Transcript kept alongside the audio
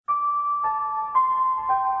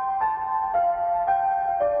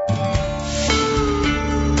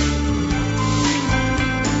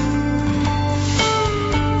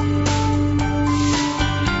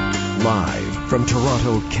From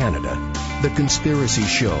Toronto, Canada, The Conspiracy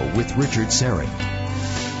Show with Richard Syrett.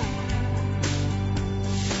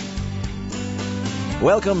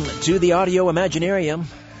 Welcome to the Audio Imaginarium.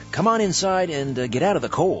 Come on inside and get out of the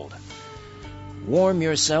cold. Warm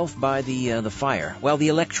yourself by the fire. Well, the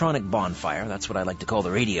electronic bonfire, that's what I like to call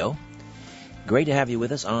the radio. Great to have you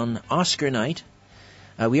with us on Oscar night.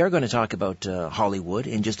 We are going to talk about Hollywood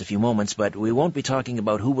in just a few moments, but we won't be talking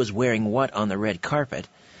about who was wearing what on the red carpet.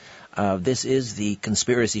 This is the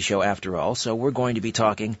Conspiracy Show after all, so we're going to be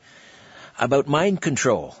talking about mind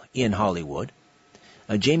control in Hollywood.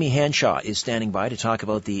 Jaime Hanshaw is standing by to talk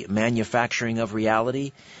about the manufacturing of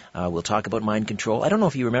reality. We'll talk about mind control. I don't know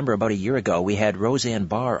if you remember, about a year ago, we had Roseanne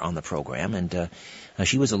Barr on the program, and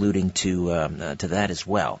she was alluding to that as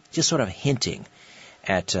well, just sort of hinting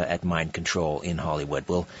at mind control in Hollywood.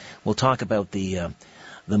 We'll talk about the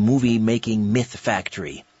movie-making myth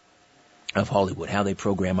factory of Hollywood, how they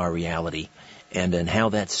program our reality, and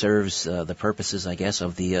how that serves the purposes, I guess,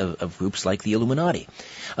 of groups like the Illuminati.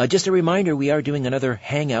 Just a reminder, we are doing another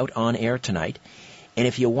hangout on air tonight, and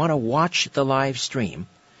if you want to watch the live stream,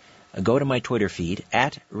 go to my Twitter feed,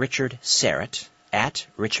 at Richard Syrett, at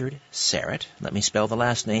Richard Syrett. Let me spell the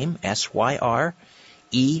last name, S-Y-R-E-T-T,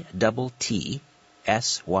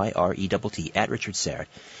 S-Y-R-E-T-T, at Richard Syrett.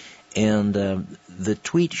 And the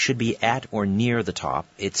tweet should be at or near the top.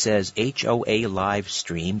 It says HOA live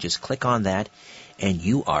stream. Just click on that, and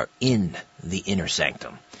you are in the inner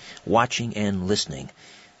sanctum, watching and listening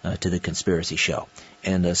to the Conspiracy Show.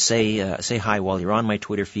 And say hi while you're on my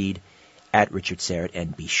Twitter feed, at Richard Syrett,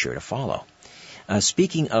 and be sure to follow.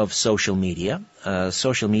 Speaking of social media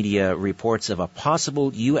reports of a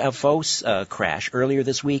possible UFO crash earlier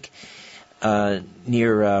this week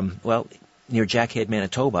near Jackhead,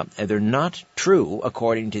 Manitoba. They're not true,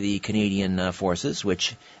 according to the Canadian forces,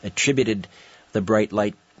 which attributed the bright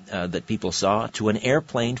light that people saw to an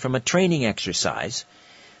airplane from a training exercise.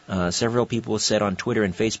 Several people said on Twitter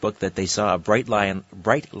and Facebook that they saw a bright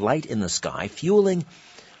light in the sky, fueling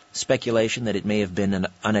speculation that it may have been an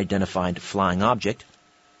unidentified flying object.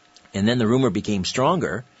 And then the rumor became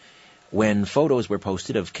stronger when photos were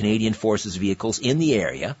posted of Canadian Forces vehicles in the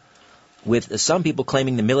area, with some people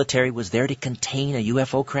claiming the military was there to contain a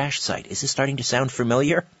UFO crash site. Is this starting to sound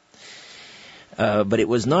familiar? But it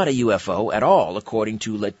was not a UFO at all, according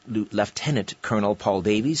to Lieutenant Colonel Paul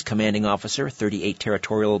Davies, commanding officer, 38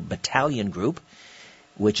 Territorial Battalion Group,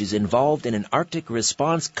 which is involved in an Arctic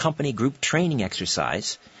Response Company group training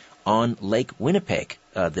exercise on Lake Winnipeg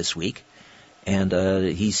this week. And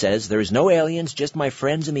he says, "There is no aliens, just my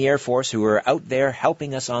friends in the Air Force who are out there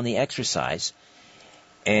helping us on the exercise."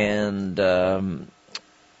 And the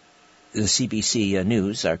CBC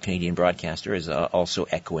News, our Canadian broadcaster, is also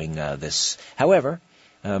echoing this. However,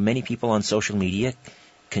 many people on social media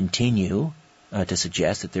continue to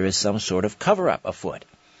suggest that there is some sort of cover-up afoot.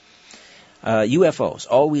 UFOs,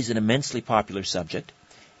 always an immensely popular subject.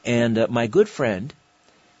 And my good friend,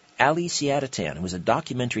 Ali Siadatan, who is a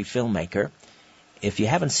documentary filmmaker, if you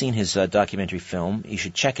haven't seen his documentary film, you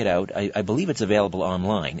should check it out. I believe it's available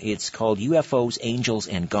online. It's called UFOs, Angels,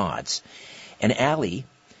 and Gods. And Ali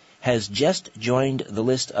has just joined the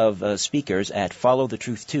list of speakers at Follow the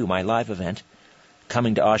Truth 2, my live event,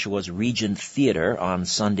 coming to Oshawa's Regent Theatre on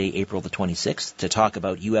Sunday, April the 26th, to talk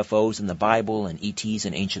about UFOs and the Bible and ETs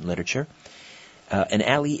and ancient literature. And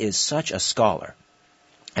Ali is such a scholar.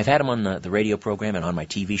 I've had him on the radio program and on my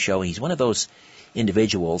TV show. He's one of those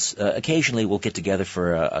individuals. Occasionally we'll get together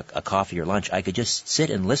for a coffee or lunch. I could just sit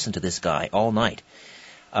and listen to this guy all night.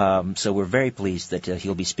 So we're very pleased that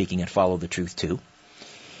he'll be speaking at Follow the Truth 2.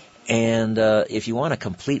 And if you want a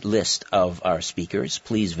complete list of our speakers,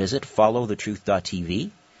 please visit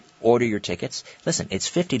followthetruth.tv. Order your tickets. Listen, it's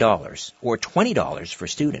 $50 or $20 for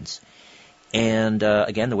students. And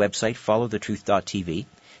again, the website, followthetruth.tv.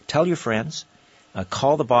 Tell your friends.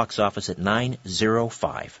 Call the box office at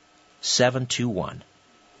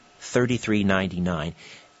 905-721-3399.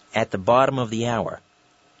 At the bottom of the hour,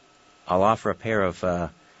 I'll offer a pair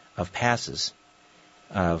of passes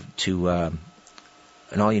to, and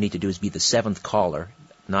all you need to do is be the seventh caller.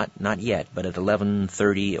 Not yet, but at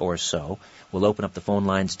 11:30 or so, we'll open up the phone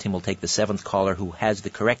lines. Tim will take the seventh caller who has the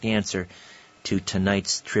correct answer to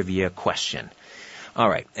tonight's trivia question. All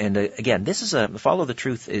right, and again, this is Follow the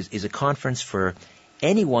Truth is a conference for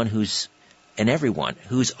anyone and everyone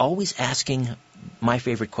who's always asking my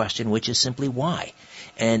favorite question, which is simply why.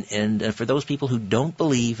 And for those people who don't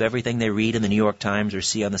believe everything they read in the New York Times or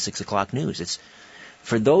see on the 6 o'clock news, it's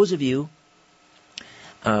for those of you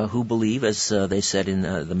who believe, as they said in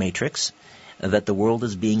The Matrix, that the world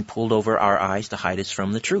is being pulled over our eyes to hide us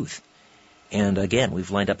from the truth. And again,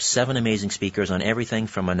 we've lined up 7 amazing speakers on everything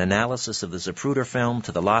from an analysis of the Zapruder film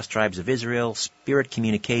to the Lost Tribes of Israel, spirit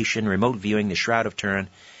communication, remote viewing, the Shroud of Turin,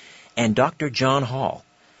 and Dr. John Hall,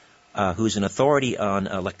 who's an authority on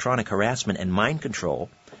electronic harassment and mind control,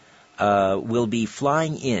 will be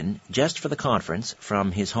flying in just for the conference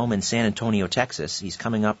from his home in San Antonio, Texas. He's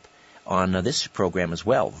coming up on this program as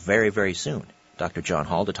well very, very soon, Dr. John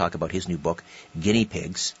Hall, to talk about his new book, Guinea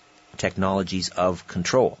Pigs, Technologies of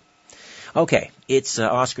Control. Okay, it's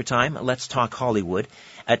Oscar time. Let's talk Hollywood,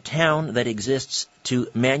 a town that exists to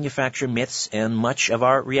manufacture myths and much of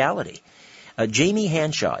our reality. Jaime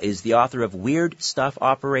Hanshaw is the author of Weird Stuff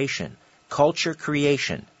Operation, Culture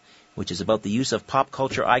Creation, which is about the use of pop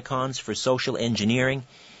culture icons for social engineering.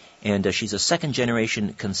 And she's a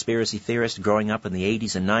second-generation conspiracy theorist growing up in the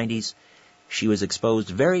 80s and 90s. She was exposed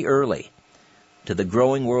very early to the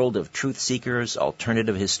growing world of truth seekers,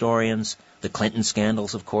 alternative historians, the Clinton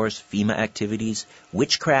scandals, of course, FEMA activities,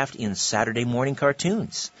 witchcraft in Saturday morning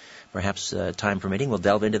cartoons. Perhaps, time permitting, we'll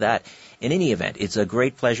delve into that. In any event, it's a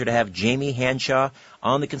great pleasure to have Jaime Hanshaw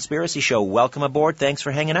on The Conspiracy Show. Welcome aboard. Thanks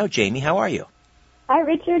for hanging out, Jaime. How are you? Hi,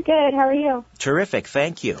 Richard. Good. How are you? Terrific.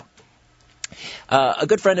 Thank you. A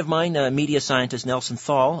good friend of mine, media scientist Nelson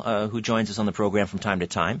Thal, who joins us on the program from time to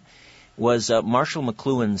time, was Marshall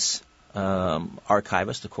McLuhan's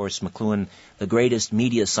archivist, of course, McLuhan, the greatest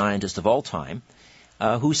media scientist of all time,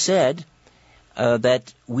 who said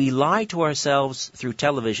that we lie to ourselves through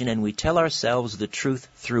television and we tell ourselves the truth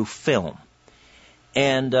through film.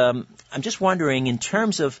 And I'm just wondering, in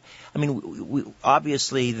terms of, I mean,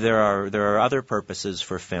 obviously there are other purposes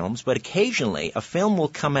for films, but occasionally a film will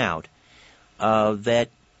come out that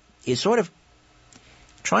is sort of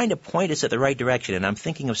trying to point us at the right direction. And I'm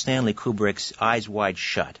thinking of Stanley Kubrick's Eyes Wide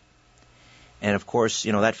Shut. And, of course,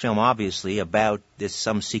 you know, that film obviously about this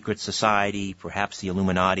some secret society, perhaps the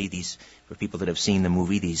Illuminati, these, for people that have seen the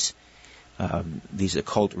movie, these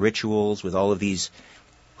occult rituals with all of these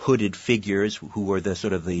hooded figures who were the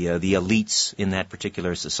sort of the elites in that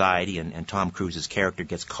particular society, and Tom Cruise's character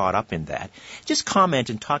gets caught up in that. Just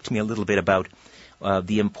comment and talk to me a little bit about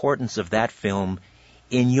the importance of that film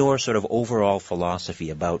in your sort of overall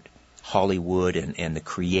philosophy about Hollywood and the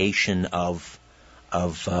creation of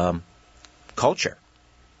culture.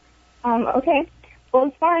 Okay. Well,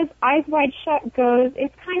 as far as Eyes Wide Shut goes,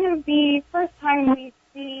 it's kind of the first time we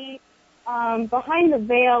see behind the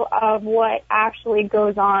veil of what actually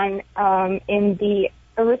goes on in the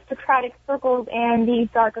aristocratic circles and the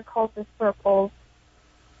dark occultist circles.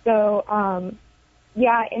 So,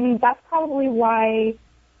 yeah, and that's probably why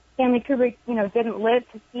Stanley Kubrick, didn't live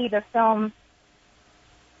to see the film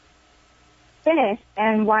finished,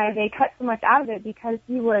 and why they cut so much out of it, because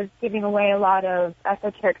he was giving away a lot of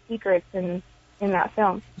esoteric secrets in that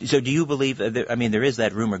film. So do you believe, there is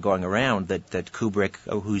that rumor going around that Kubrick,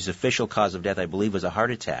 whose official cause of death I believe was a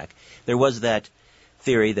heart attack, there was that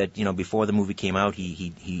theory that, before the movie came out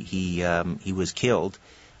he was killed.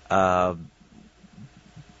 So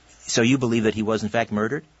you believe that he was in fact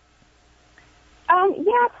murdered?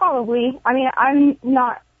 Yeah, probably. I mean, I'm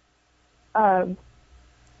not an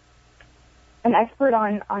expert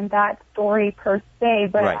on that story per se,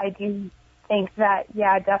 but right. I do think that,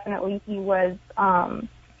 yeah, definitely he was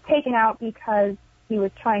taken out because he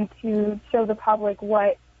was trying to show the public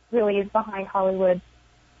what really is behind Hollywood.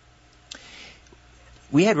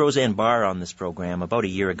 We had Roseanne Barr on this program about a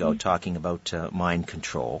year ago talking about mind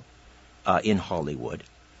control in Hollywood.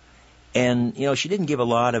 And, she didn't give a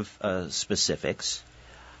lot of specifics.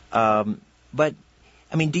 But,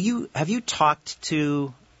 I mean, have you talked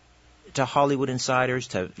to Hollywood insiders,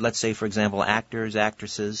 to, let's say, for example, actors,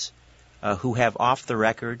 actresses, who have off the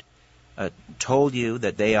record told you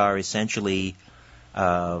that they are essentially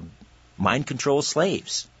mind control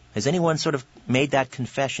slaves? Has anyone sort of made that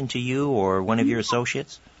confession to you or one of your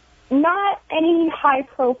associates? Not any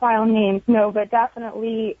high-profile names, no, but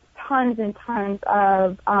definitely tons and tons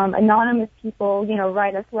of anonymous people,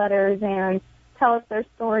 write us letters and tell us their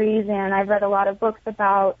stories, and I've read a lot of books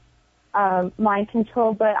about mind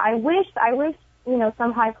control, but I wish,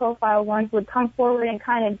 some high-profile ones would come forward and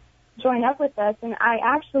kind of join up with us. And I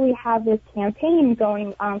actually have this campaign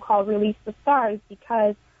going called Release the Stars,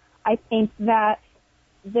 because I think that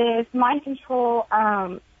this mind control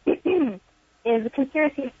is a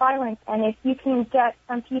conspiracy of silence, and if you can get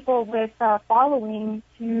some people with following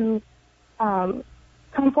to come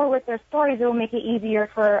forward with their stories, it will make it easier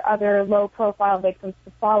for other low-profile victims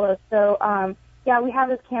to follow. So, yeah, we have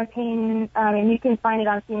this campaign, and you can find it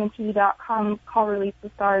on CNNTV.com, called Release the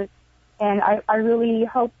Stars. And I really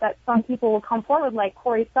hope that some people will come forward, like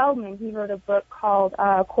Corey Feldman. He wrote a book called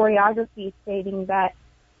Choreography, stating that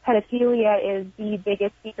pedophilia is the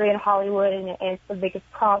biggest secret in Hollywood, and it's the biggest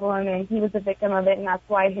problem, and he was a victim of it, and that's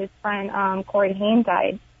why his friend Corey Haim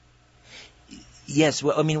died. Yes,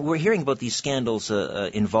 well, I mean, we're hearing about these scandals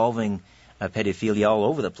involving pedophilia all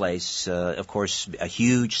over the place. Of course, a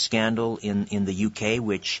huge scandal in the UK,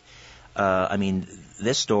 which, I mean,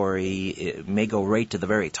 this story may go right to the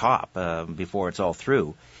very top before it's all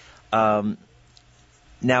through. Now,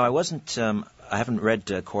 I haven't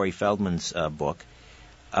read Corey Feldman's book,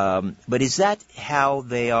 but is that how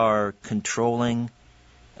they are controlling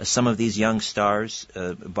some of these young stars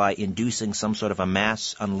by inducing some sort of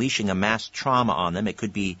unleashing a mass trauma on them? It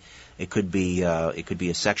could be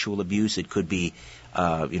a sexual abuse. It could be,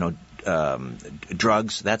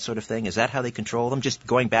 drugs, that sort of thing. Is that how they control them? Just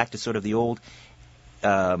going back to sort of the old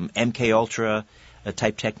MK Ultra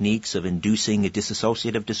type techniques of inducing a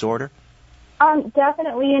dissociative disorder?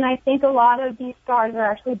 Definitely, and I think a lot of these stars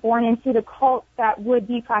are actually born into the cults that would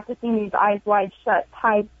be practicing these eyes wide shut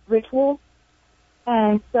type rituals.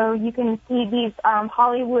 And so you can see these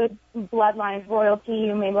Hollywood bloodlines,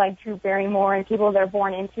 royalty, maybe like Drew Barrymore and people that are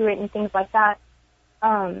born into it and things like that.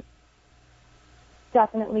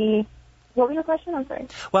 Definitely. What was your question? I'm sorry.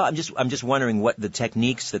 Well, I'm just wondering what the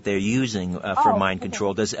techniques that they're using for mind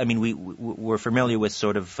control does. I mean, we're familiar with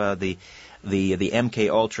sort of the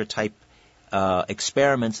MK Ultra type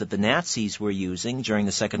experiments that the Nazis were using during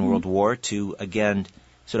the Second World War to, again,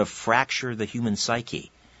 sort of fracture the human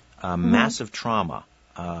psyche. Massive trauma.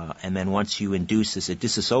 And then once you induce a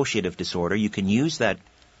dissociative disorder, you can use that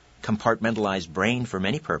compartmentalized brain for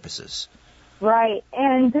many purposes. Right.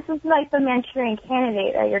 And this is like the Manchurian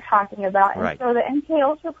Candidate that you're talking about. And right. So the MK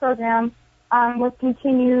Ultra program was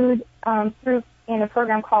continued through in a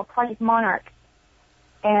program called Project Monarch.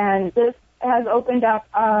 And this has opened up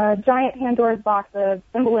a giant Pandora's box of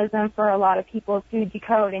symbolism for a lot of people to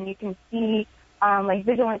decode. And you can see like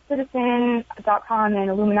VigilantCitizen.com and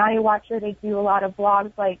Illuminati Watcher, they do a lot of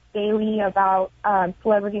blogs like daily about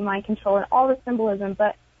celebrity mind control and all the symbolism.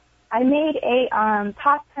 But I made a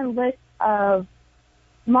top 10 list of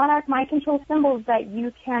monarch mind control symbols that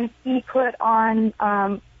you can see put on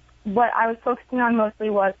what I was focusing on mostly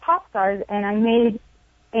was pop stars, and I made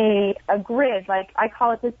a grid, like I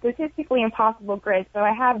call it the statistically impossible grid. So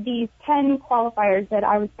I have these 10 qualifiers that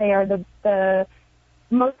I would say are the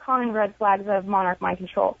most common red flags of monarch mind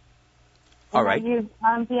control. All right. I used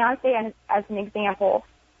Beyonce as an example,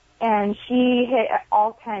 and she hit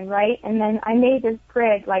all 10, right? And then I made this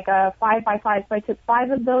grid, like a 5 by 5. So I took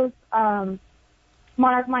 5 of those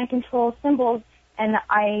monarch mind control symbols, and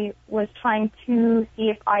I was trying to see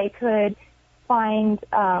if I could find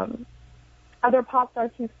other pop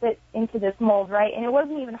stars who fit into this mold, right? And it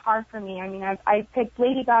wasn't even hard for me. I mean, I picked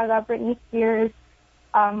Lady Gaga, Britney Spears,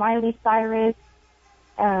 Miley Cyrus,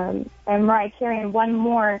 and Mariah Carey, and one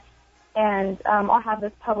more, and I'll have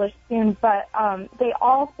this published soon. But they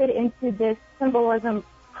all fit into this symbolism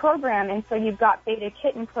program, and so you've got Beta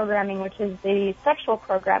Kitten programming, which is the sexual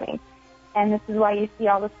programming, and this is why you see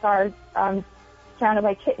all the stars surrounded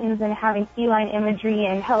by kittens and having feline imagery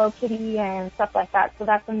and Hello Kitty and stuff like that. So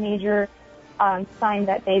that's a major sign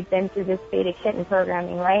that they've been through this Beta Kitten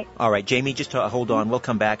programming, right? All right, Jamie, just hold on. We'll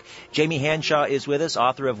come back. Jaime Hanshaw is with us,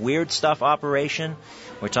 author of Weird Stuff Operation.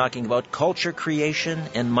 We're talking about culture creation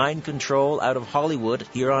and mind control out of Hollywood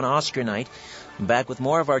here on Oscar Night. I'm back with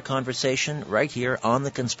more of our conversation right here on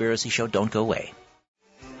The Conspiracy Show. Don't go away.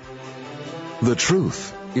 The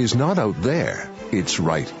truth is not out there. It's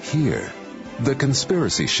right here. The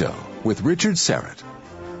Conspiracy Show with Richard Serrett.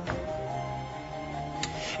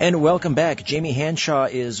 And welcome back. Jaime Hanshaw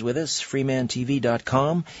is with us,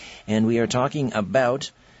 freemantv.com, and we are talking about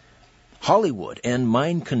Hollywood and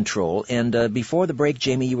mind control. And before the break,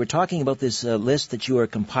 Jamie, you were talking about this list that you are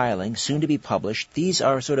compiling, soon to be published. These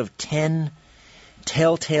are sort of 10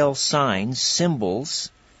 telltale signs, symbols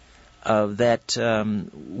that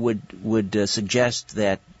would suggest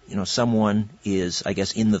that someone is, I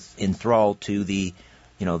guess, enthralled to the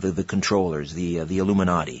controllers, the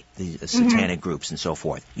Illuminati, the satanic groups, and so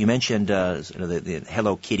forth. You mentioned the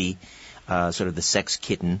Hello Kitty, sort of the sex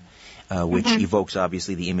kitten, which evokes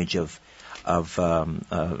obviously the image of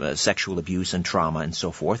sexual abuse and trauma and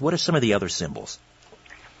so forth. What are some of the other symbols?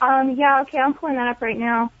 I'm pulling that up right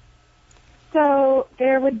now. So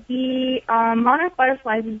there would be monarch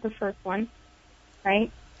butterflies is the first one,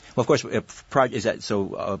 right? Well, of course, is that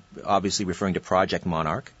so? Obviously, referring to Project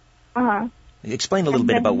Monarch. Explain a little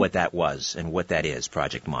bit about what that was and what that is,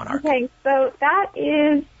 Project Monarch. Okay, so that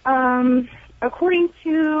is, according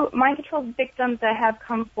to mind control victims that have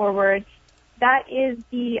come forward, that is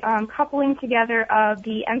the coupling together of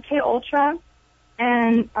the MK Ultra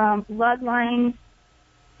and bloodline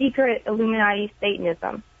secret Illuminati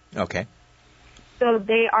Satanism. Okay. So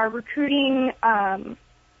they are recruiting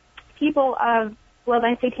people of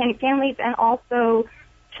bloodline satanic families and also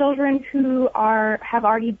children who have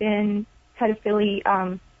already been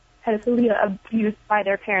pedophilia abused by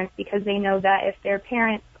their parents, because they know that if their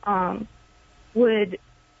parents would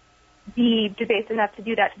be debased enough to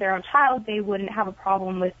do that to their own child, they wouldn't have a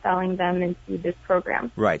problem with selling them into this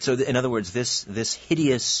program. Right. So in other words, this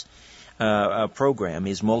hideous program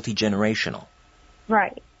is multi-generational.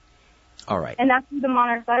 Right. All right. And that's where the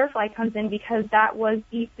monarch butterfly comes in, because that was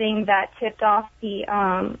the thing that tipped off the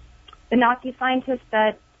Nazi scientists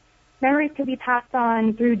that memories could be passed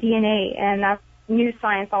on through DNA, and that's new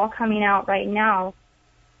science all coming out right now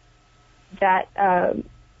that,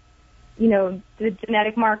 the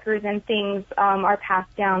genetic markers and things are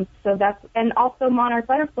passed down. So and also monarch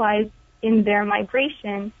butterflies in their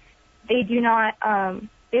migration, they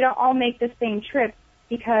don't all make the same trip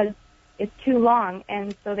because it's too long,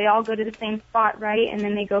 and so they all go to the same spot, right? And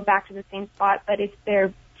then they go back to the same spot, but it's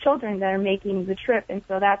their children that are making the trip, and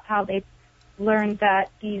so that's how they learned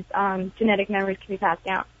that these genetic memories can be passed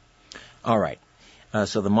down. All right.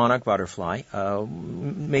 So the monarch butterfly.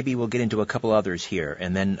 Maybe we'll get into a couple others here,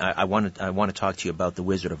 and then I want to talk to you about the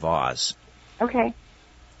Wizard of Oz. Okay.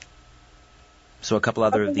 So a couple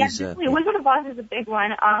other of these. Wizard of Oz is a big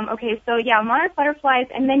one. Monarch butterflies,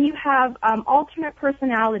 and then you have alternate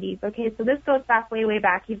personalities. Okay, so this goes back way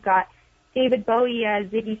back. You've got David Bowie as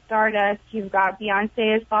Ziggy Stardust. You've got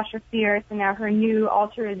Beyonce as Sasha Fierce, and now her new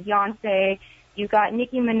alter is Beyonce. You've got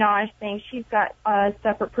Nicki Minaj saying she's got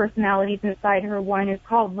separate personalities inside her. One is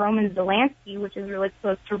called Roman Zelensky, which is really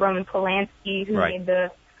close to Roman Polanski, who made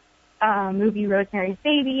the movie Rosemary's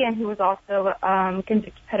Baby, and who was also a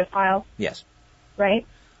convicted pedophile. Yes. Right?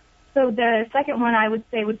 So the second one I would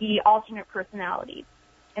say would be alternate personalities.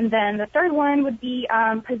 And then the third one would be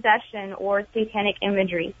possession or satanic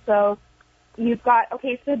imagery. So you've got, so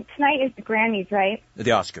tonight is the Grammys, right?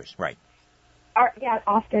 The Oscars, right.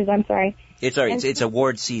 Oscars, I'm sorry. It's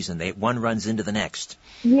award season. One runs into the next.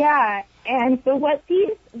 Yeah, and so what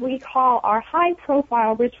these we call are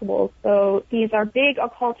high-profile rituals. So these are big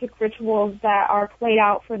occultic rituals that are played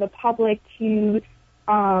out for the public to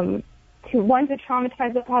one, to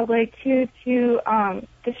traumatize the public, two, to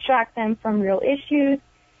distract them from real issues,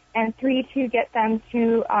 and three, to get them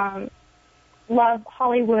to love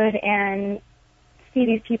Hollywood and see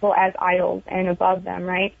these people as idols and above them,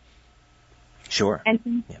 right? Sure.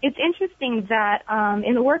 And It's interesting that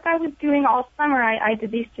in the work I was doing all summer, I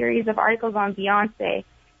did these series of articles on Beyonce,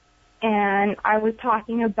 and I was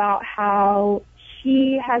talking about how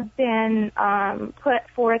she has been put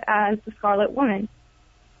forth as the Scarlet Woman.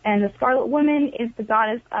 And the Scarlet Woman is the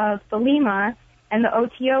goddess of Thelema, and the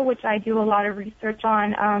OTO, which I do a lot of research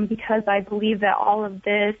on because I believe that all of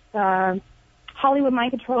this Hollywood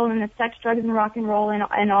mind control and the sex, drugs, and rock and roll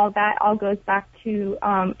and all that all goes back to,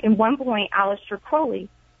 in one point, Aleister Crowley.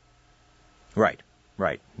 Right.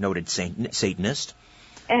 Noted Satanist.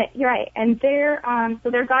 You're right. And their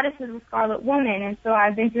goddess is the Scarlet Woman, and so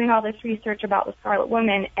I've been doing all this research about the Scarlet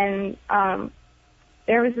Woman, and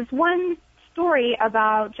there was this one story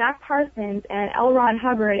about Jack Parsons and L. Ron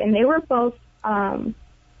Hubbard, and they were both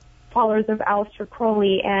followers of Aleister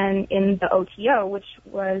Crowley and in the OTO, which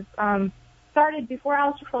was started before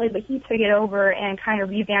Aleister Crowley, but he took it over and kind of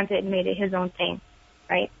revamped it and made it his own thing,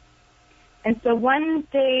 right? And so one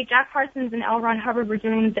day, Jack Parsons and L. Ron Hubbard were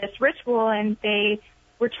doing this ritual, and they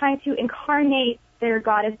were trying to incarnate their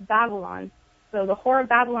goddess Babylon. So the whore of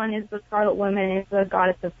Babylon is the Scarlet Woman, and is the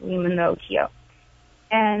goddess of Thelema in the OTO.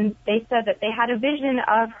 And they said that they had a vision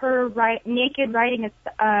of her naked riding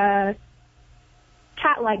a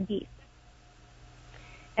cat-like beast.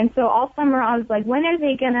 And so all summer I was like, when are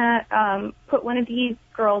they going to put one of these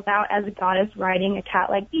girls out as a goddess riding a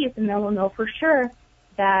cat-like beast? And then we'll know for sure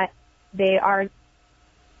that they are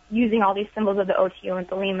using all these symbols of the OTO and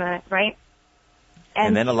Thelema, right?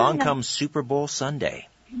 And then along comes Super Bowl Sunday.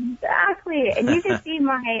 Exactly. And you can see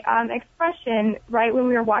my expression right when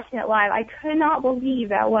we were watching it live. I could not believe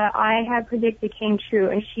that what I had predicted came true.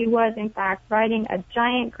 And she was, in fact, riding a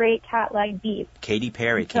giant, great cat-like beast. Katy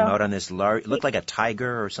Perry came out on this large, looked like a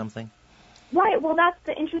tiger or something. Right. Well, that's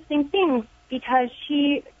the interesting thing, because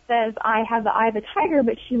she says, I have the eye of a tiger,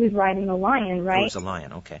 but she was riding a lion, right? It was a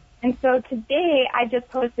lion, okay. And so today I just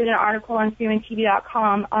posted an article on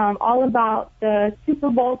FreemanTV.com all about the Super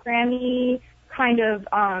Bowl Grammy kind of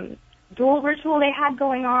dual ritual they had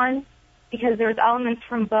going on, because there was elements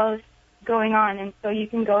from both going on, and so you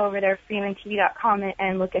can go over there, FreemanTV.com,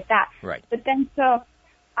 and look at that. Right. But then, so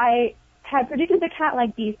I had predicted the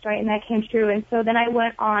cat-like beast, right, and that came true. And so then I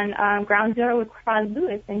went on Ground Zero with Crowd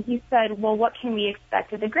Lewis, and he said, well, what can we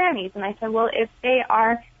expect at the Grammys? And I said, well, if they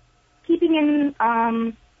are keeping in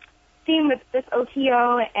theme with this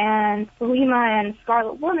OTO and Selima and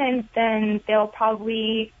Scarlet Woman, then they'll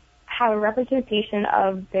probably have a representation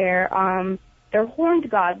of their horned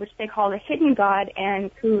god, which they call the hidden god,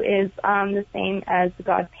 and who is the same as the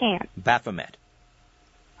god Pan. Baphomet.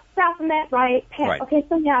 Baphomet, right? Pan. Right. Okay,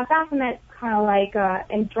 so yeah, Baphomet's kind of like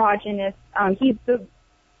androgynous. He's the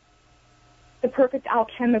perfect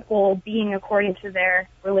alchemical being according to their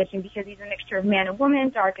religion, because he's a mixture of man and woman,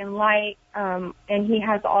 dark and light, and he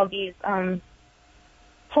has all these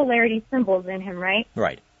polarity symbols in him, right?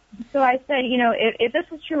 Right. So I said, if this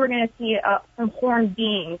was true, we're going to see some horned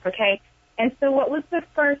beings, okay? And so what was the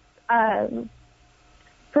first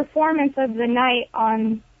performance of the night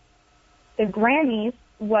on the Grammys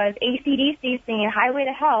was AC/DC singing Highway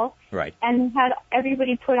to Hell, right, and had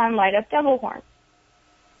everybody put on Light Up Devil Horns.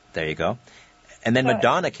 There you go. And then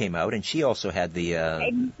Madonna came out, and she also had the...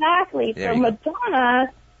 Exactly. So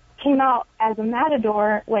Madonna came out as a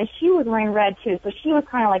matador when she was wearing red, too. So she was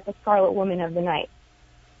kind of like the Scarlet Woman of the night.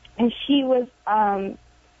 And she was...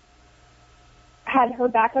 had her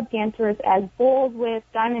backup dancers as bulls with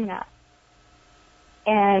diamond masks.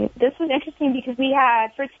 And this was interesting because we had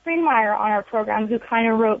Fritz Springmeier on our program, who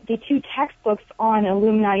kind of wrote the 2 textbooks on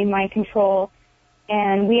Illuminati mind control.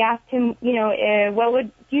 And we asked him, what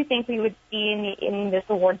do you think we would see in this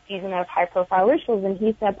award season of high-profile rituals? And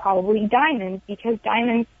he said probably diamonds, because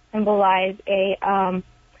diamonds symbolize a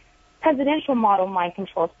presidential model mind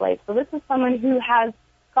control slave. So this is someone who has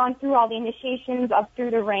gone through all the initiations up through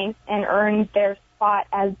the ranks and earned their spot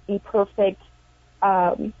as the perfect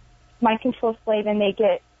mind control slave, and they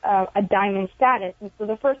get a diamond status. And so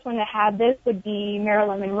the first one to have this would be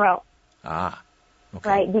Marilyn Monroe. Ah, okay.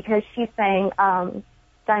 Right, because she's saying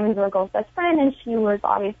diamonds are a girl's best friend, and she was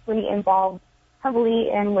obviously involved heavily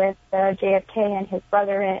in with JFK and his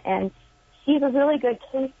brother, and she's a really good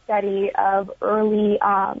case study of early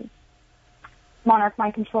monarch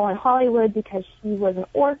mind control in Hollywood, because she was an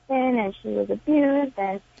orphan and she was abused,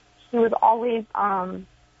 and she was always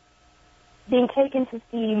being taken to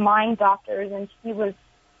see mind doctors, and she was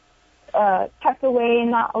kept away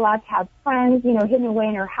and not allowed to have friends, hidden away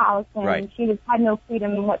in her house, and right. She just had no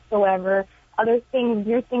freedom whatsoever. Other things,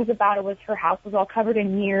 weird things about it was her house was all covered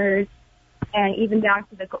in mirrors, and even down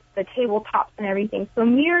to the tabletops and everything. So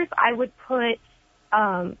mirrors I would put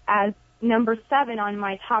as number 7 on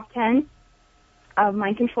my top 10 of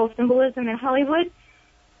mind control symbolism in Hollywood.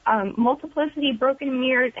 Multiplicity, broken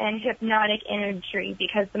mirrors, and hypnotic imagery,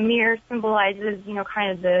 because the mirror symbolizes,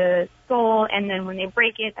 kind of the soul, and then when they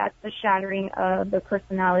break it, that's the shattering of the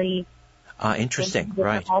personality. Interesting,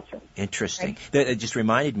 right? Interesting. Right? It just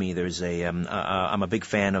reminded me. There's I'm a big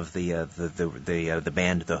fan of the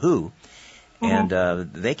band The Who, and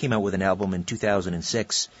they came out with an album in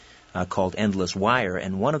 2006 called Endless Wire,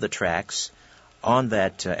 and one of the tracks on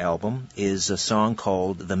that album is a song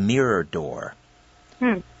called The Mirror Door.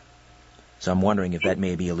 So I'm wondering if that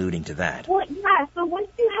may be alluding to that. Well, yeah, so once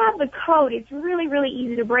you have the code, it's really, really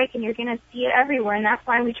easy to break, and you're going to see it everywhere, and that's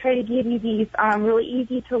why we try to give you these really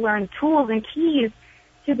easy-to-learn tools and keys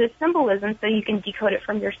to the symbolism so you can decode it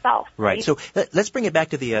from yourself. Right. So let's bring it back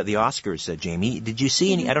to the Oscars, Jamie. Did you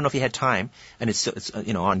see any, I don't know if you had time, and it's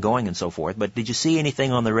ongoing and so forth, but did you see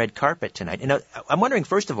anything on the red carpet tonight? And I'm wondering,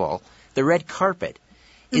 first of all, the red carpet.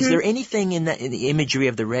 Is there anything in the imagery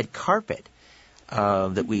of the red carpet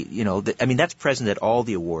that we, that's present at all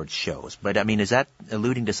the awards shows, but is that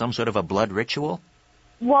alluding to some sort of a blood ritual?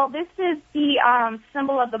 Well, this is the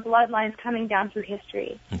symbol of the bloodlines coming down through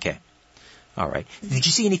history. Okay. All right. Did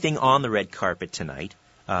you see anything on the red carpet tonight,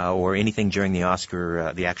 or anything during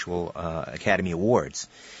the the actual Academy Awards,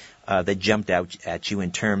 that jumped out at you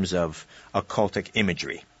in terms of occultic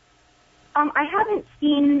imagery? I haven't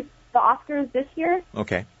seen the Oscars this year.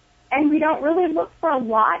 Okay. And we don't really look for a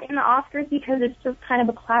lot in the Oscars because it's just kind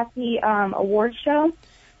of a classy award show.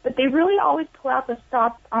 But they really always pull out the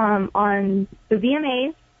stops on the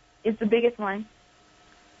VMAs is the biggest one,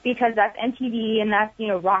 because that's MTV and that's,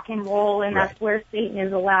 rock and roll, and that's where Satan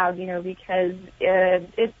is allowed, because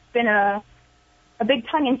it's been a big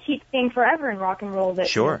tongue-in-cheek thing forever in rock and roll, that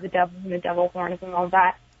the devil and the devil horns and all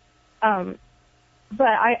that. But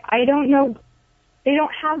I don't know. They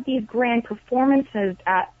don't have these grand performances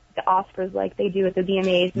at the Oscars like they do at the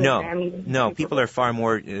VMAs and the Grammys. No, people are far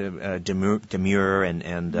more demure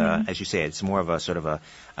and as you say, it's more of a sort of a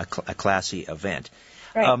classy event.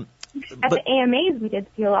 Right. At the AMAs, we did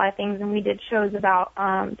see a lot of things, and we did shows about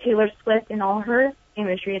Taylor Swift and all her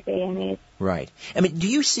imagery at the AMAs. Right. I mean, do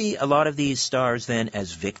you see a lot of these stars then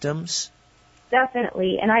as victims?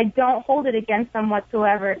 Definitely, and I don't hold it against them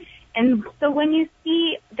whatsoever. And so when you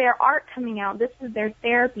see their art coming out, this is their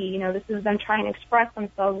therapy, this is them trying to express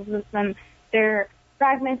themselves, this is them, their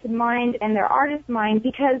fragmented mind and their artist mind,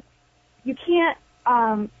 because you can't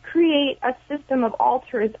create a system of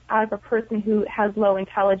alters out of a person who has low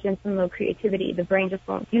intelligence and low creativity. The brain just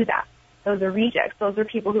won't do that. Those are rejects. Those are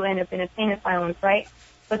people who end up in insane asylums, right?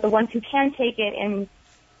 But the ones who can take it and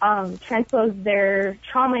transpose their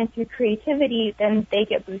trauma into creativity, then they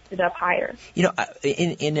get boosted up higher.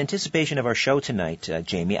 In anticipation of our show tonight,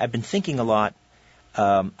 Jamie, I've been thinking a lot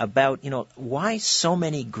about, why so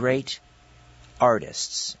many great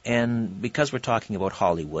artists, and because we're talking about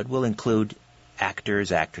Hollywood, we'll include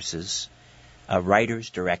actors, actresses, writers,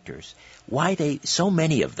 directors, why so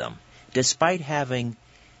many of them, despite having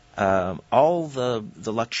all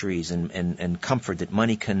the luxuries and comfort that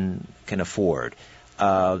money can afford,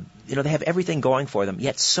 they have everything going for them,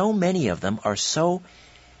 yet so many of them are so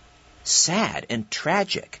sad and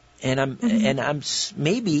tragic. And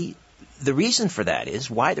maybe the reason for that is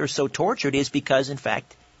why they're so tortured is because, in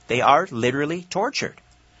fact, they are literally tortured.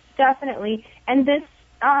 Definitely. And this,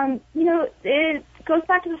 it goes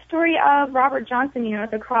back to the story of Robert Johnson,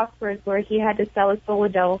 at the Crossroads, where he had to sell his soul to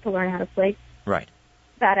the devil to learn how to play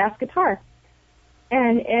badass guitar.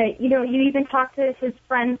 And, you even talk to his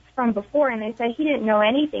friends from before, and they said he didn't know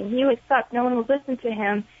anything. He was stuck. No one would listen to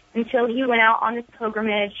him until he went out on his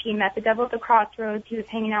pilgrimage. He met the devil at the Crossroads. He was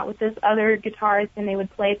hanging out with this other guitarist, and they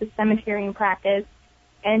would play at the cemetery and practice.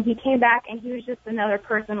 And he came back, and he was just another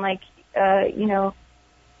person,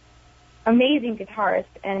 amazing guitarist,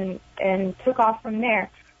 and took off from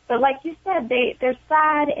there. But like you said, they're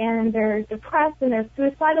sad, and they're depressed, and they're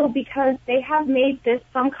suicidal because they have made this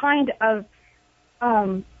some kind of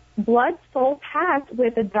blood soul pact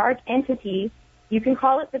with a dark entity. You can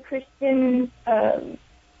call it the Christian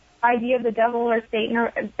idea of the devil or Satan,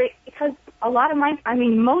 because a lot of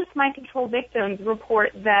most mind control victims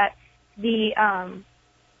report that the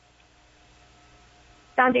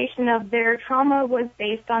foundation of their trauma was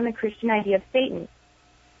based on the Christian idea of Satan.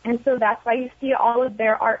 And so that's why you see all of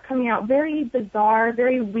their art coming out very bizarre,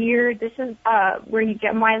 very weird. This is where you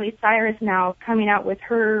get Miley Cyrus now coming out with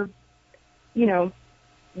her,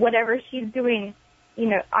 whatever she's doing.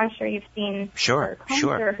 I'm sure you've seen her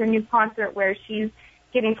concert, her new concert where she's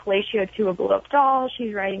giving fellatio to a blow-up doll.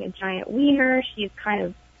 She's riding a giant wiener. She's kind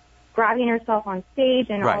of grabbing herself on stage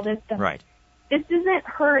and all this stuff. Right. This isn't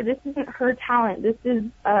her. This isn't her talent. This is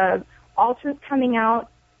altars coming out,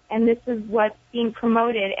 and this is what's being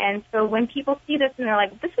promoted. And so when people see this and they're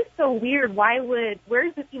like, "This is so weird. Where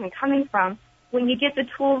is this even coming from?" When you get the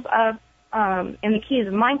tools of and the keys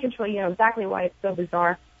of mind control, you know exactly why it's so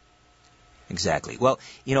bizarre. Exactly. Well,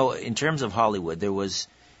 in terms of Hollywood, there was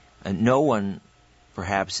no one,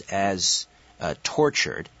 perhaps, as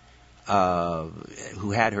tortured,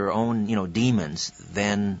 who had her own, demons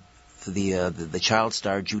than the child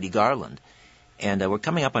star Judy Garland. And we're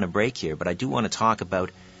coming up on a break here, but I do want to talk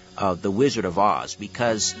about The Wizard of Oz,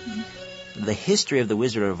 because the history of The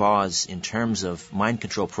Wizard of Oz in terms of mind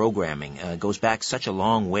control programming goes back such a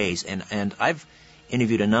long ways, and I've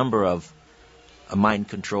interviewed a number of mind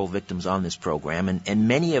control victims on this program, and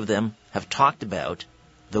many of them have talked about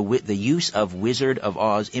the use of Wizard of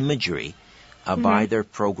Oz imagery by their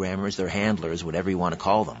programmers, their handlers, whatever you want to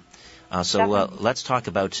call them. So let's talk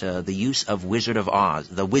about the use of Wizard of Oz,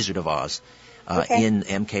 the Wizard of Oz, in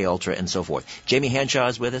MK Ultra and so forth. Jaime Hanshaw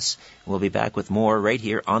is with us. We'll be back with more right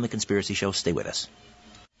here on The Conspiracy Show. Stay with us.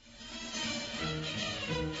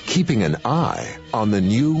 Keeping an eye on the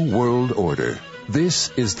New World Order.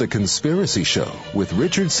 This is The Conspiracy Show with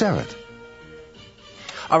Richard Serrett.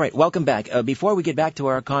 All right, welcome back. Before we get back to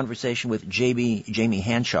our conversation with Jaime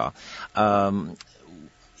Hanshaw,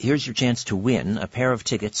 here's your chance to win a pair of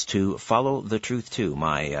tickets to Follow the Truth 2,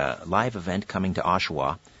 my live event coming to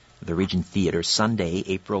Oshawa, the Regent Theater, Sunday,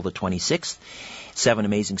 April the 26th. 7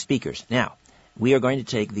 amazing speakers. Now, we are going to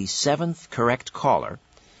take the 7th correct caller,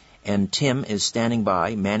 and Tim is standing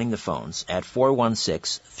by, manning the phones at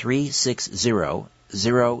 416-360-0740,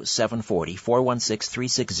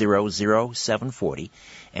 416-360-0740,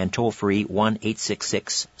 and toll-free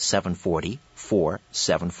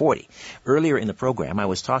 1-866-740-4740. Earlier in the program, I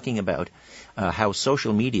was talking about how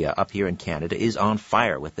social media up here in Canada is on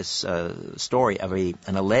fire with this story of an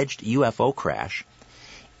alleged UFO crash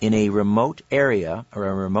in a remote area or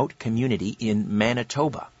a remote community in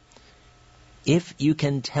Manitoba. If you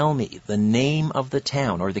can tell me the name of the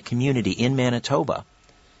town or the community in Manitoba,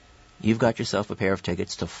 you've got yourself a pair of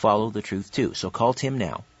tickets to Follow the Truth 2. So call Tim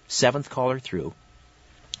now, 7th caller through,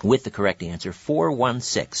 with the correct answer,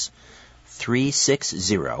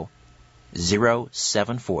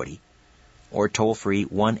 416-360-0740, or toll free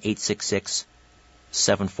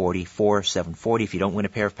 1-866-740-4740. If you don't win a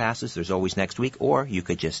pair of passes, there's always next week, or you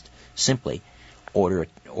could just simply order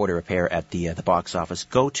a pair at the box office.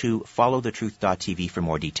 Go to followthetruth.tv for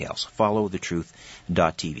more details.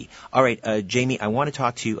 Followthetruth.tv. All right, Jamie, I want to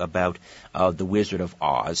talk to you about The Wizard of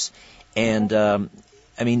Oz. And,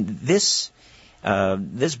 this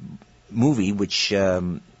movie, which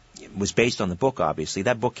was based on the book, obviously,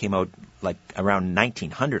 that book came out like around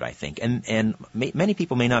 1900, I think. And many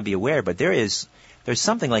people may not be aware, but there's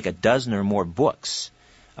something like a dozen or more books.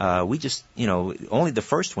 Only the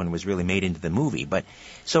first one was really made into the movie. But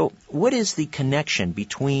so what is the connection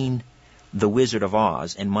between The Wizard of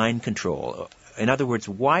Oz and mind control? In other words,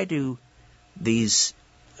 why do these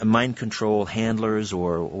mind control handlers,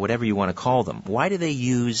 or whatever you want to call them, why do they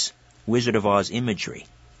use Wizard of Oz imagery?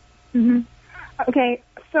 Mm-hmm. Okay,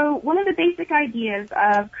 so one of the basic ideas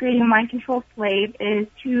of creating a mind control slave is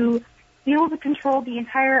to be able to control the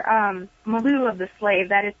entire milieu of the slave.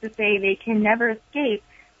 That is to say, they can never escape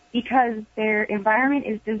because their environment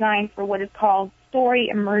is designed for what is called story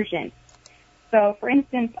immersion. So, for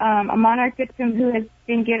instance, a monarch victim who has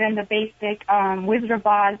been given the basic Wizard of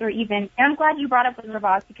Oz, or even, and I'm glad you brought up Wizard of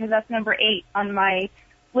Oz because that's number 8 on my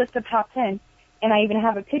list of top 10. And I even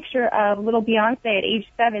have a picture of little Beyonce at age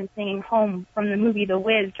 7 singing Home from the movie The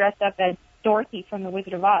Wiz, dressed up as Dorothy from The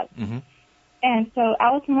Wizard of Oz. Mm-hmm. And so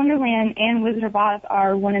Alice in Wonderland and Wizard of Oz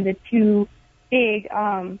are one of the two big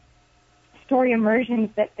story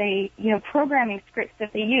immersions that they, programming scripts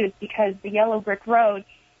that they use, because the yellow brick road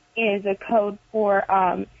is a code for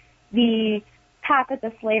the path that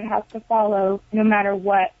the slave has to follow no matter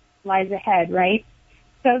what lies ahead, right?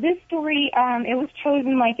 So this story, it was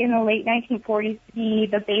chosen like in the late 1940s to be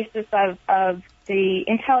the basis of the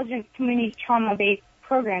intelligence community's trauma-based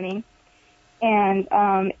programming. And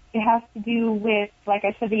it has to do with, like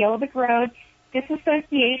I said, the yellow brick road,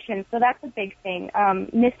 disassociation. So that's a big thing.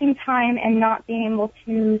 Missing time and not being able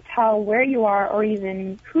to tell where you are or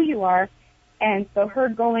even who you are. And so her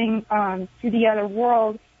going to the other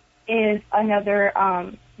world is another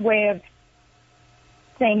way of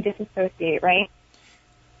saying disassociate, right?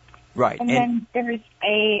 Right. And then there's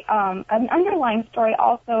an underlying story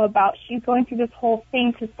also about she's going through this whole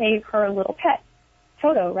thing to save her little pet,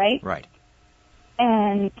 Toto, right? Right.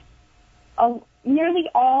 And nearly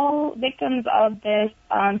all victims of this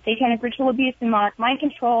satanic ritual abuse and mind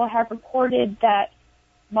control have reported that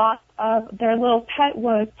loss of their little pet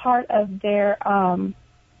was part of their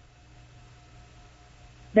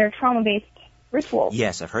trauma-based rituals.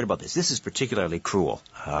 Yes, I've heard about this. This is particularly cruel,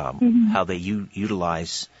 how they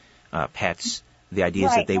utilize pets. The idea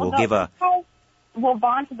is that they will give a... will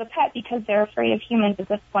bond to the pet because they're afraid of humans at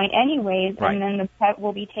this point anyways, right. And then the pet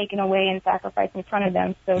will be taken away and sacrificed in front of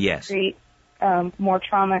them, so yes. to create more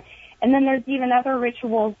trauma. And then there's even other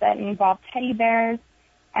rituals that involve teddy bears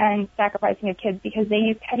and sacrificing of kids, because they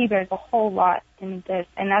use teddy bears a whole lot in this.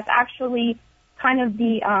 And that's actually kind of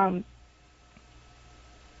the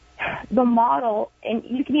model, and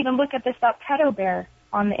you can even look at this up, Pedo Bear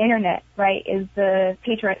on the internet, right, is the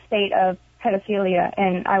patron saint of pedophilia,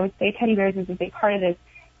 and I would say teddy bears is a big part of this.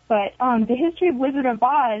 But the history of Wizard of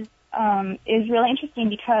Oz is really interesting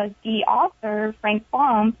because the author, Frank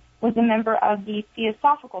Baum, was a member of the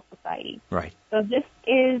Theosophical Society. Right. So this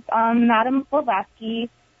is Madame Blavatsky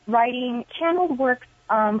writing channeled works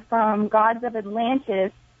from gods of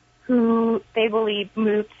Atlantis who they believe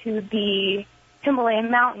moved to the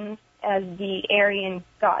Himalayan mountains as the Aryan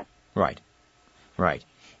gods. Right. Right.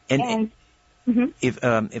 And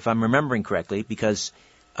if I'm remembering correctly, because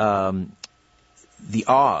the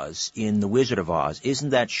Oz in The Wizard of Oz,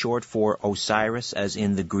 isn't that short for Osiris, as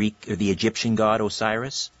in the Greek or the Egyptian god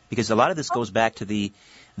Osiris? Because a lot of this goes back to the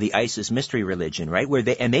Isis mystery religion, right? Where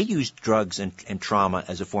they used drugs and trauma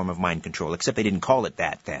as a form of mind control, except they didn't call it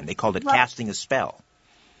that then. They called it casting a spell.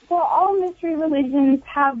 Well, all mystery religions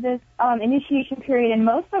have this initiation period, and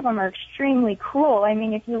most of them are extremely cruel. I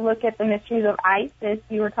mean, if you look at the mysteries of Isis,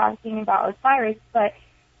 you were talking about Osiris, but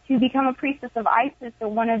to become a priestess of Isis, so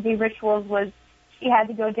one of the rituals was she had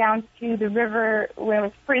to go down to the river where it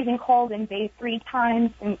was freezing cold and bathe 3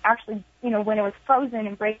 times, and actually, when it was frozen,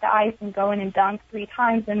 and break the ice and go in and dunk 3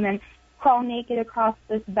 times, and then crawl naked across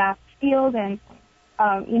this vast field. And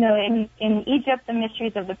in Egypt, the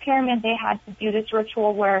mysteries of the pyramid, they had to do this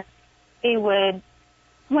ritual where they would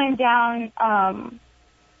swim down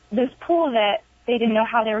this pool that they didn't know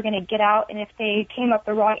how they were going to get out, and if they came up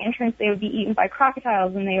the wrong entrance, they would be eaten by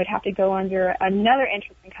crocodiles, and they would have to go under another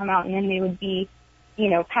entrance and come out, and then they would be,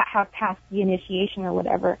 have passed the initiation or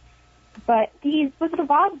whatever. But these Wizard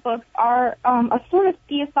of Oz books are a sort of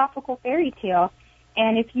theosophical fairy tale.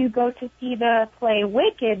 And if you go to see the play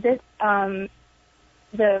Wicked,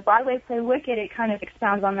 the Broadway play Wicked, it kind of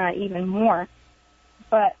expounds on that even more.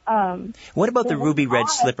 But what about the ruby red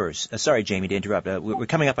slippers? Sorry, Jamie, to interrupt. We're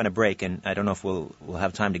coming up on a break, and I don't know if we'll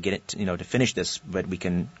have time to get it, to finish this, but we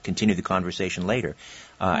can continue the conversation later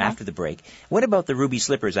after the break. What about the ruby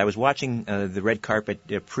slippers? I was watching the red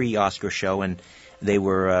carpet pre-Oscar show, and they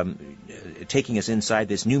were taking us inside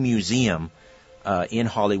this new museum in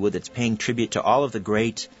Hollywood that's paying tribute to all of the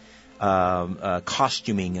great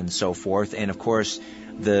costuming and so forth, and of course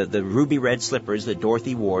the ruby red slippers that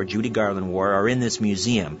Dorothy wore, Judy Garland wore, are in this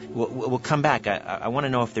museum. We'll come back. I want to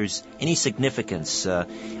know if there's any significance to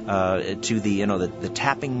the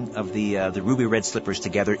tapping of the ruby red slippers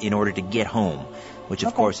together in order to get home, which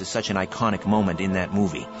of course is such an iconic moment in that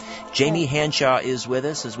movie. Jaime Hanshaw is with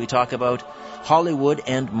us as we talk about Hollywood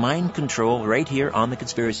and mind control right here on The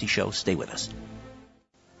Conspiracy Show. Stay with us.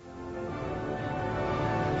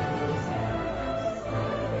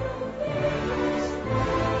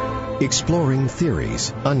 Exploring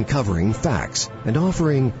theories, uncovering facts, and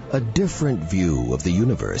offering a different view of the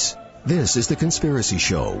universe. This is The Conspiracy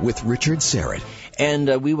Show with Richard Serrett.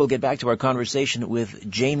 And we will get back to our conversation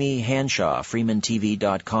with Jaime Hanshaw.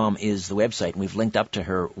 FreemanTV.com is the website, and we've linked up to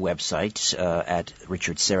her website at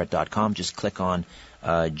richardserrett.com. Just click on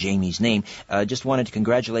Jamie's name. Just wanted to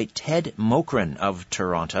congratulate Ted Mokran of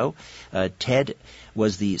Toronto. Ted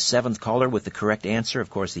was the 7th caller with the correct answer. Of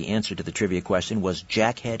course, the answer to the trivia question was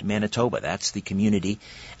Jackhead, Manitoba. That's the community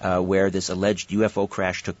where this alleged UFO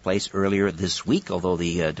crash took place earlier this week, although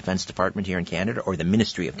the Defense Department here in Canada, or the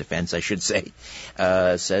Ministry of Defense, I should say,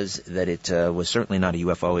 says that it was certainly not a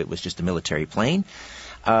UFO. It was just a military plane.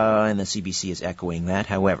 And the CBC is echoing that.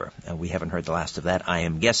 However, we haven't heard the last of that, I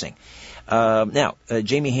am guessing. Now,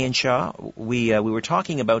 Jaime Hanshaw, we were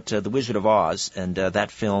talking about The Wizard of Oz, and that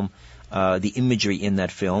film, the imagery in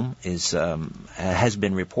that film has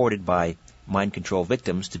been reported by mind control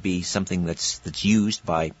victims to be something that's used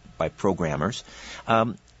by programmers.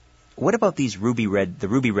 What about these the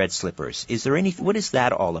ruby red slippers? What is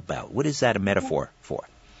that all about? What is that a metaphor for?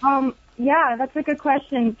 Yeah, that's a good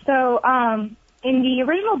question. So, in the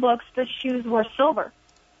original books, the shoes were silver,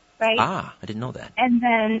 right? Ah, I didn't know that. And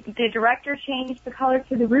then the director changed the color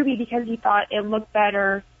to the ruby because he thought it looked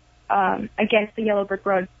better against the yellow brick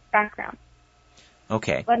road background.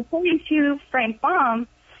 Okay. But according to Frank Baum,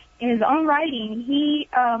 in his own writing, he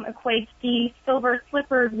equates the silver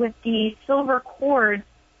slippers with the silver cord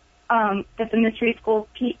that the mystery schools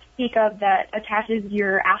speak of that attaches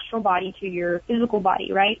your astral body to your physical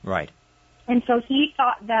body, right? Right. And so he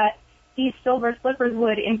thought that these silver slippers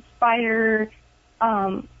would inspire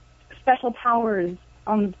special powers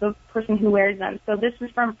on the person who wears them. So this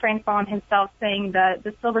is from Frank Baum himself saying that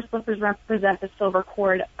the silver slippers represent the silver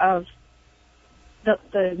cord of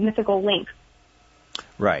the mythical link.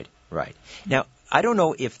 Right. Now, I don't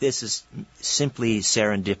know if this is simply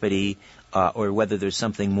serendipity or whether there's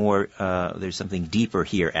something more, there's something deeper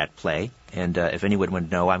here at play. And if anyone would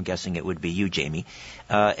know, I'm guessing it would be you, Jamie.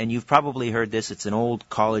 And you've probably heard this. It's an old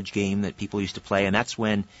college game that people used to play, and that's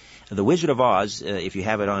when The Wizard of Oz, if you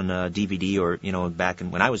have it on DVD or, back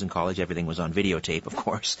when I was in college, everything was on videotape, of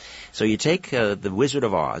course. So you take The Wizard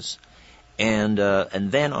of Oz, and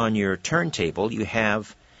then on your turntable you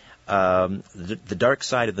have The Dark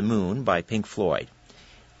Side of the Moon by Pink Floyd.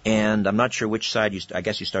 And I'm not sure which side I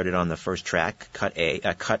guess you started on the first track, cut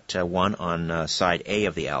 1 on side A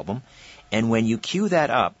of the album. And when you cue that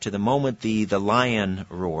up to the moment the lion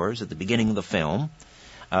roars at the beginning of the film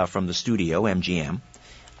from the studio, MGM,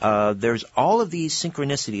 there's all of these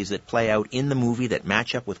synchronicities that play out in the movie that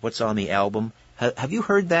match up with what's on the album. Have you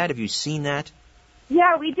heard that? Have you seen that?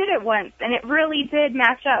 Yeah, we did it once, and it really did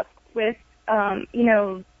match up with,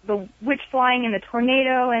 the witch flying and the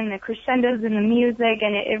tornado and the crescendos in the music,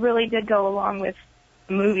 and it really did go along with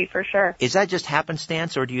the movie for sure. Is that just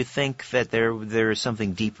happenstance, or do you think that there is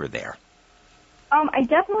something deeper there? I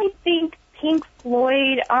definitely think Pink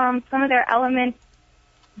Floyd, some of their elements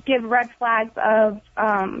give red flags of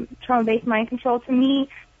trauma-based mind control to me,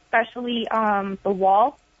 especially The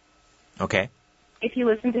Wall. Okay. If you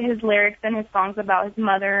listen to his lyrics and his songs about his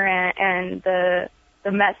mother and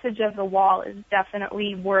the message of The Wall is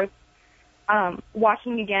definitely worth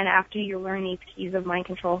watching again after you learn these keys of mind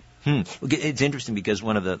control. It's interesting because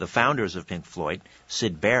one of the founders of Pink Floyd,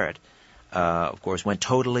 Syd Barrett, of course, went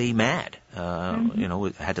totally mad,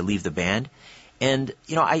 had to leave the band. And,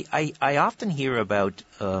 I often hear about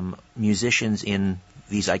musicians in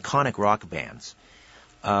these iconic rock bands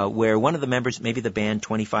where one of the members, maybe the band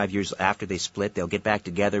 25 years after they split, they'll get back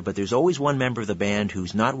together, but there's always one member of the band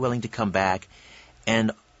who's not willing to come back.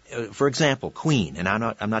 And, for example, Queen, and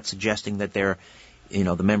I'm not suggesting that they're,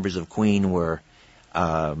 the members of Queen were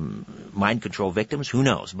mind control victims, who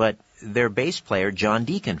knows, but their bass player, John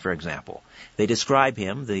Deacon, for example, they describe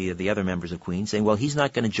him, the other members of Queen, saying, well, he's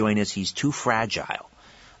not going to join us, he's too fragile.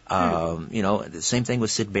 The same thing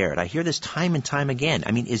with Syd Barrett. I hear this time and time again.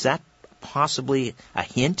 I mean, is that possibly a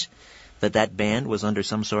hint that band was under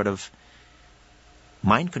some sort of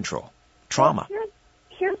mind control, trauma? Well,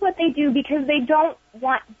 here's what they do, because they don't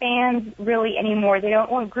want bands really anymore. They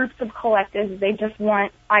don't want groups of collectives. They just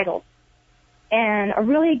want idols. And a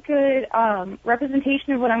really good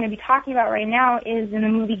representation of what I'm going to be talking about right now is in the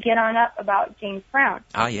movie Get On Up about James Brown.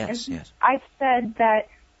 Ah, yes, yes. I've said that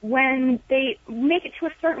when they make it to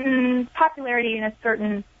a certain popularity and a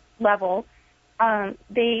certain level,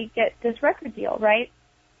 they get this record deal, right?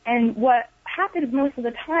 And what happens most of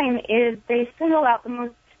the time is they single out the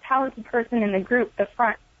most talented person in the group, the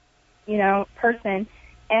front, person,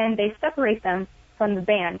 and they separate them from the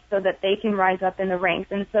band so that they can rise up in the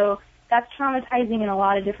ranks. And so that's traumatizing in a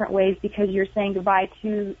lot of different ways, because you're saying goodbye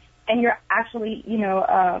to, and you're actually,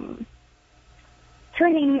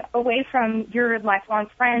 turning away from your lifelong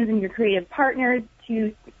friends and your creative partners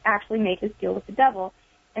to actually make this deal with the devil.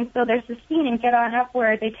 And so there's this scene in Get On Up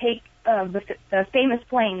where they take the famous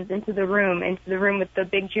Flames into the room with the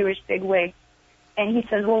big Jewish big wig. And he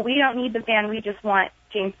says, well, we don't need the band, we just want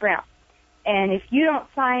James Brown. And if you don't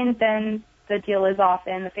sign, then the deal is off,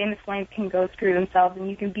 and the famous Flames can go screw themselves, and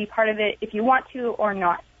you can be part of it if you want to or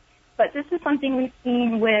not. But this is something we've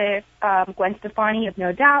seen with Gwen Stefani of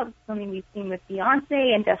No Doubt, something we've seen with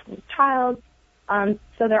Beyonce and Destiny's Child.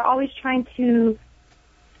 So they're always trying to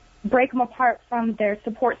break them apart from their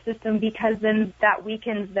support system, because then that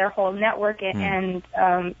weakens their whole network and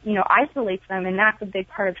isolates them. And that's a big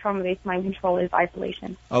part of trauma-based mind control, is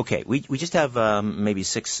isolation. Okay, we just have maybe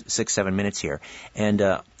 7 minutes here. And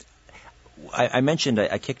I mentioned,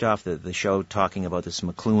 I kicked off the show talking about this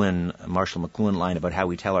Marshall McLuhan line about how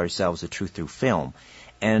we tell ourselves the truth through film.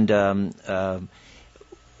 And I'm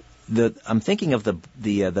thinking of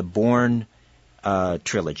the Bourne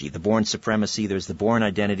trilogy, the Bourne Supremacy. There's the Bourne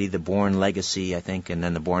Identity, the Bourne Legacy, I think, and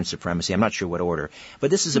then the Bourne Supremacy. I'm not sure what order. But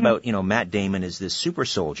this is about, Matt Damon is this super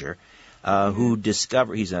soldier who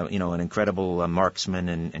he's an incredible marksman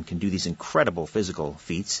and can do these incredible physical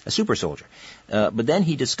feats, a super soldier. But then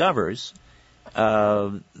he discovers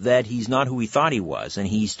that he's not who he thought he was, and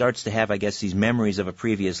he starts to have, I guess, these memories of a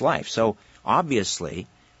previous life. So obviously,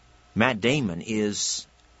 Matt Damon is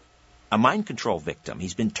a mind control victim.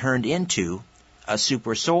 He's been turned into a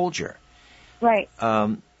super soldier. Right.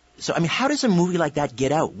 So, I mean, how does a movie like that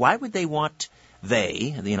get out? Why would they want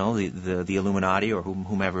the Illuminati or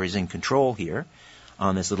whomever is in control here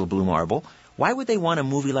on this little blue marble? Why would they want a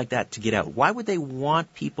movie like that to get out? Why would they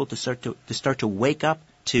want people to start to wake up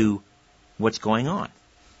to what's going on?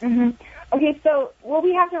 Mm-hmm. Okay, so what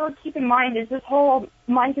we have to keep in mind is this whole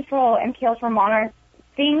mind control and chaos for monarch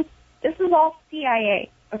thing. This is all CIA,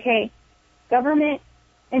 okay? Government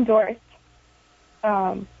endorsed,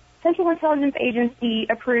 Central Intelligence Agency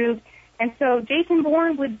approved, and so Jason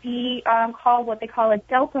Bourne would be called what they call a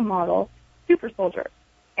Delta model super soldier.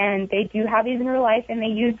 And they do have these in real life, and they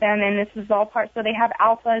use them, and this is all part. So they have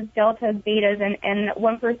alphas, deltas, betas, and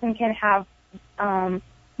one person can have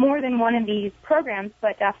more than one of these programs,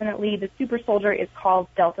 but definitely the super soldier is called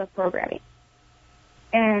Delta programming.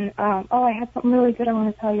 And, I had something really good I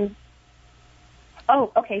want to tell you.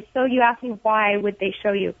 Oh, okay, so you asked me why would they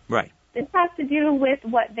show you. Right. This has to do with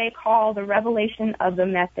what they call the revelation of the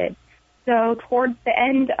method. So towards the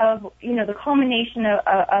end of, the culmination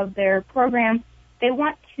of their program, they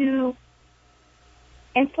want to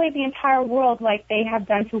enslave the entire world like they have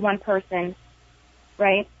done to one person,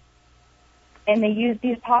 right? And they use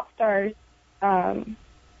these pop stars to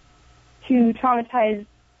traumatize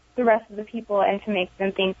the rest of the people and to make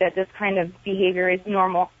them think that this kind of behavior is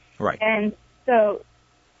normal. Right. And so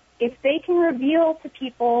if they can reveal to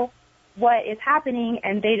people what is happening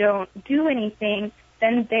and they don't do anything,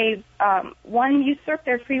 then they've, one, usurped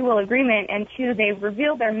their free will agreement, and two, they've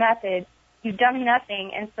revealed their method. You've done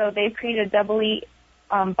nothing, and so they've created a doubly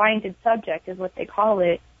binded subject, is what they call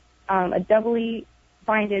it, a doubly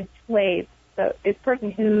binded slave. So this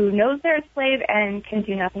person who knows they're a slave and can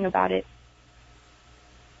do nothing about it.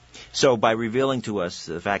 So by revealing to us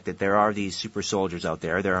the fact that there are these super soldiers out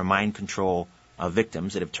there, there are mind control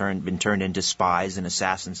victims that have been turned into spies and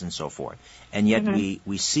assassins and so forth, and yet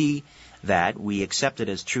we see that, we accept it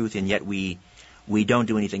as truth, and yet we don't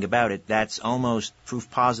do anything about it, that's almost proof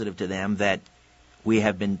positive to them that we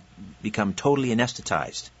have become totally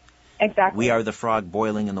anesthetized. Exactly. We are the frog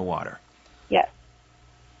boiling in the water. Yes.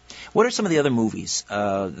 What are some of the other movies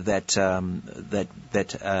that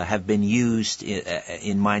have been used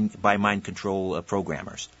by mind control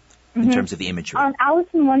programmers in terms of the imagery? Alice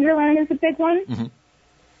in Wonderland is a big one,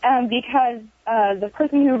 because the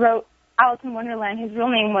person who wrote Alice in Wonderland, his real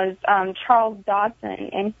name was Charles Dodson,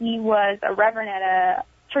 and he was a reverend at a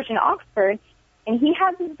church in Oxford, and he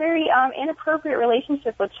had this very inappropriate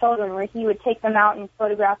relationship with children where he would take them out and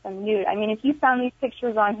photograph them nude. I mean, if you found these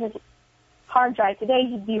pictures on his hard drive today,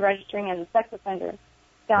 he'd be registering as a sex offender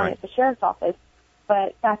down at the sheriff's office.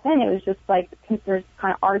 But back then, it was just like considered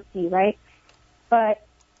kind of artsy, right? But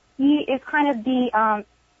he is kind of the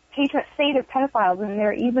patron saint of pedophiles, and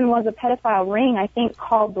there even was a pedophile ring, I think,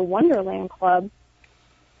 called the Wonderland Club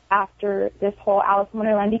after this whole Alice in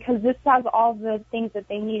Wonderland, because this has all the things that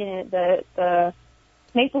they need in it, the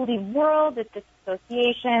make-believe world, the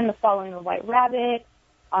disassociation, the following the white rabbit,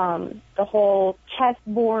 the whole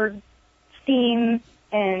chessboard theme,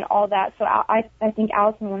 and all that. So I think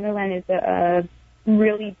Alice in Wonderland is a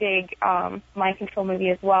really big mind control movie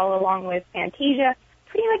as well, along with Fantasia.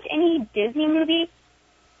 Pretty much any Disney movie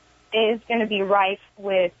is going to be rife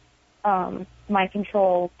with mind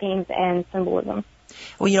control themes and symbolism.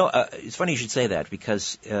 Well, it's funny you should say that,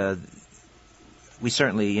 because we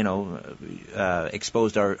certainly,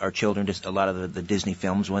 exposed our children to a lot of the Disney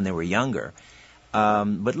films when they were younger.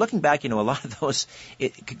 But looking back, a lot of those,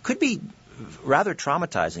 it could be rather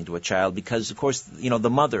traumatizing to a child because, of course, the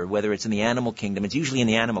mother, whether it's in the animal kingdom, it's usually in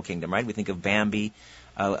the animal kingdom, right? We think of Bambi.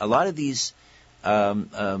 A lot of these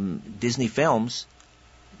Disney films,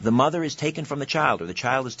 the mother is taken from the child, or the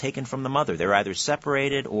child is taken from the mother. They're either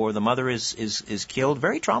separated or the mother is killed.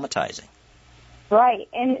 Very traumatizing. Right,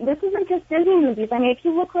 and this isn't just Disney movies. I mean, if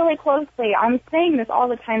you look really closely, I'm saying this all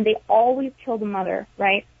the time, they always kill the mother,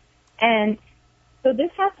 right? And so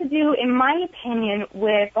this has to do, in my opinion,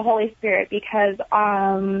 with the Holy Spirit, because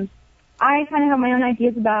I kind of have my own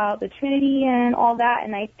ideas about the Trinity and all that,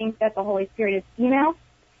 and I think that the Holy Spirit is female.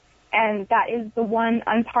 And that is the one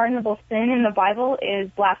unpardonable sin in the Bible, is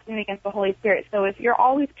blasphemy against the Holy Spirit. So if you're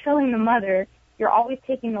always killing the mother, you're always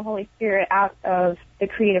taking the Holy Spirit out of the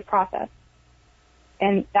creative process.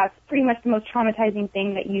 And that's pretty much the most traumatizing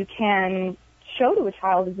thing that you can show to a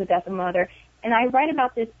child, is the death of a mother. And I write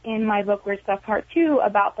about this in my book, Weird Stuff Part 2,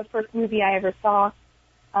 about the first movie I ever saw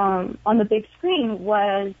on the big screen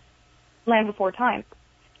was Land Before Time.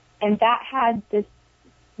 And that had this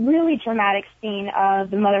really dramatic scene of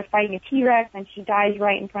the mother fighting a T-Rex, and she dies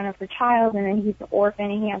right in front of her child, and then he's an orphan,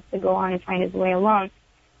 and he has to go on and find his way alone.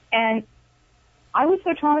 And I was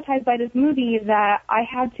so traumatized by this movie that I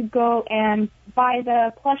had to go and buy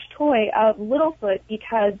the plush toy of Littlefoot,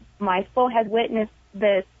 because my soul had witnessed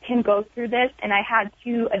him go through this, and I had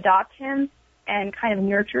to adopt him and kind of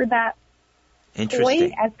nurture that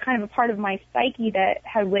toy as kind of a part of my psyche that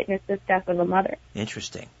had witnessed this death of a mother.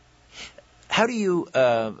 Interesting. How do you?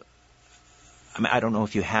 I mean, I don't know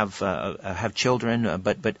if you have children,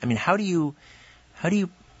 but I mean, how do you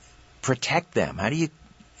protect them? How do you,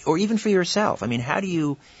 or even for yourself? I mean, how do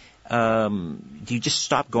you just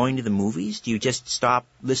stop going to the movies? Do you just stop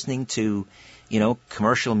listening to,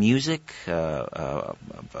 commercial music,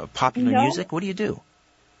 popular music? What do you do?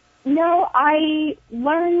 No, I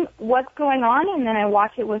learn what's going on, and then I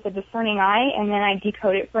watch it with a discerning eye, and then I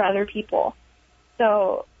decode it for other people.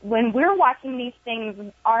 So when we're watching these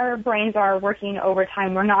things, our brains are working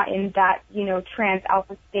overtime. We're not in that, trance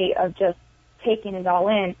alpha state of just taking it all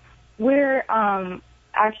in. We're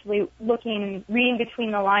actually reading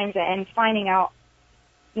between the lines and finding out,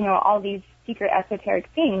 all these secret esoteric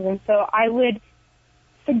things. And so I would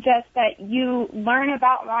suggest that you learn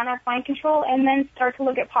about monarch mind control and then start to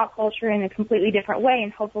look at pop culture in a completely different way,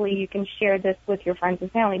 and hopefully you can share this with your friends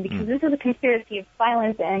and family, because this is a conspiracy of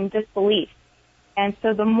silence and disbelief. And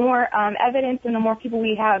so the more evidence and the more people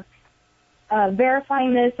we have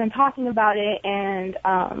verifying this and talking about it and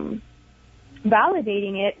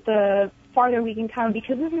validating it, the farther we can come,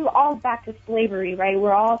 because this is all back to slavery, right?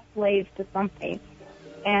 We're all slaves to something.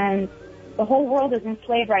 And the whole world is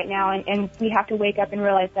enslaved right now, and we have to wake up and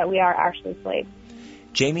realize that we are actually slaves.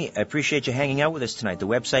 Jamie, I appreciate you hanging out with us tonight. The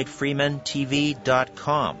website,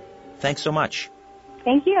 freemantv.com. Thanks so much.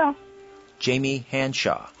 Thank you. Jaime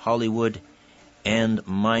Hanshaw, Hollywood and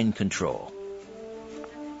Mind Control.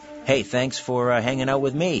 Hey, thanks for hanging out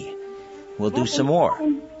with me. We'll do some more.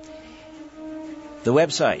 The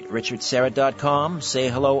website, richardsyrett.com. Say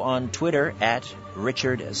hello on Twitter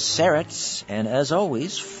 @RichardSyrett. And as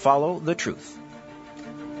always, follow the truth.